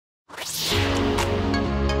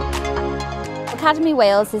Academy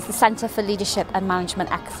Wales is the Centre for Leadership and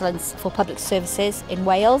Management Excellence for Public Services in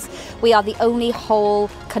Wales. We are the only whole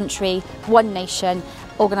country, one nation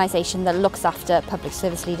organisation that looks after public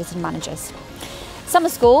service leaders and managers. Summer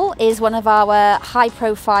School is one of our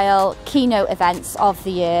high-profile keynote events of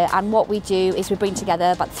the year, and what we do is we bring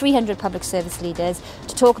together about 300 public service leaders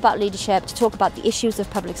to talk about leadership, to talk about the issues of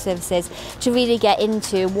public services, to really get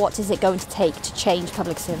into what is it going to take to change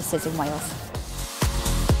public services in Wales.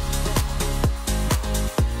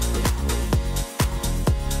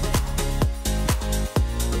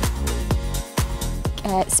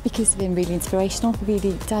 Speakers have been really inspirational,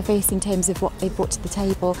 really diverse in terms of what they've brought to the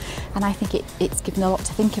table, and I think it's given a lot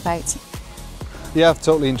to think about. Yeah, I've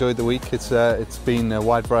totally enjoyed the week. It's been a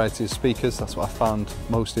wide variety of speakers. That's what I found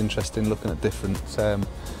most interesting, looking at different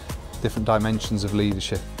dimensions of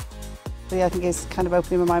leadership. Yeah, I think it's kind of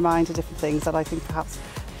opening my mind to different things that I think perhaps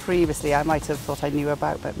previously I might have thought I knew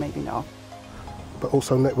about, but maybe not. But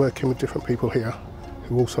also networking with different people here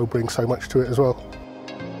who also bring so much to it as well.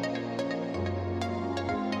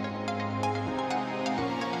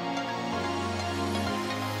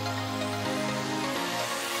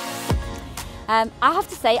 I have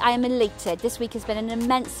to say I am elated. This week has been an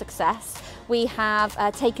immense success. We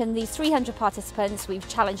have taken these 300 participants, we've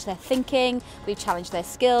challenged their thinking, we've challenged their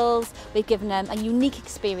skills, we've given them a unique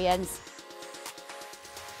experience.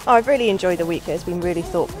 I've really enjoyed the week. It's been really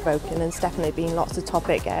thought-provoking, and there's definitely been lots of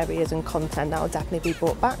topic areas and content that will definitely be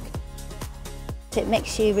brought back. It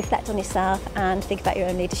makes you reflect on yourself and think about your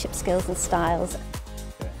own leadership skills and styles.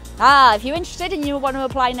 If you're interested and you want to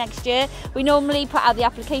apply next year, we normally put out the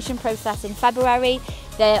application process in February.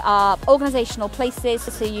 There are organisational places,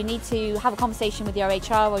 so you need to have a conversation with your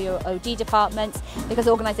HR or your OD department, because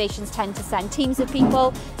organisations tend to send teams of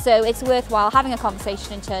people, so it's worthwhile having a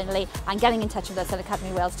conversation internally and getting in touch with us at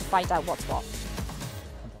Academy Wales to find out what's what.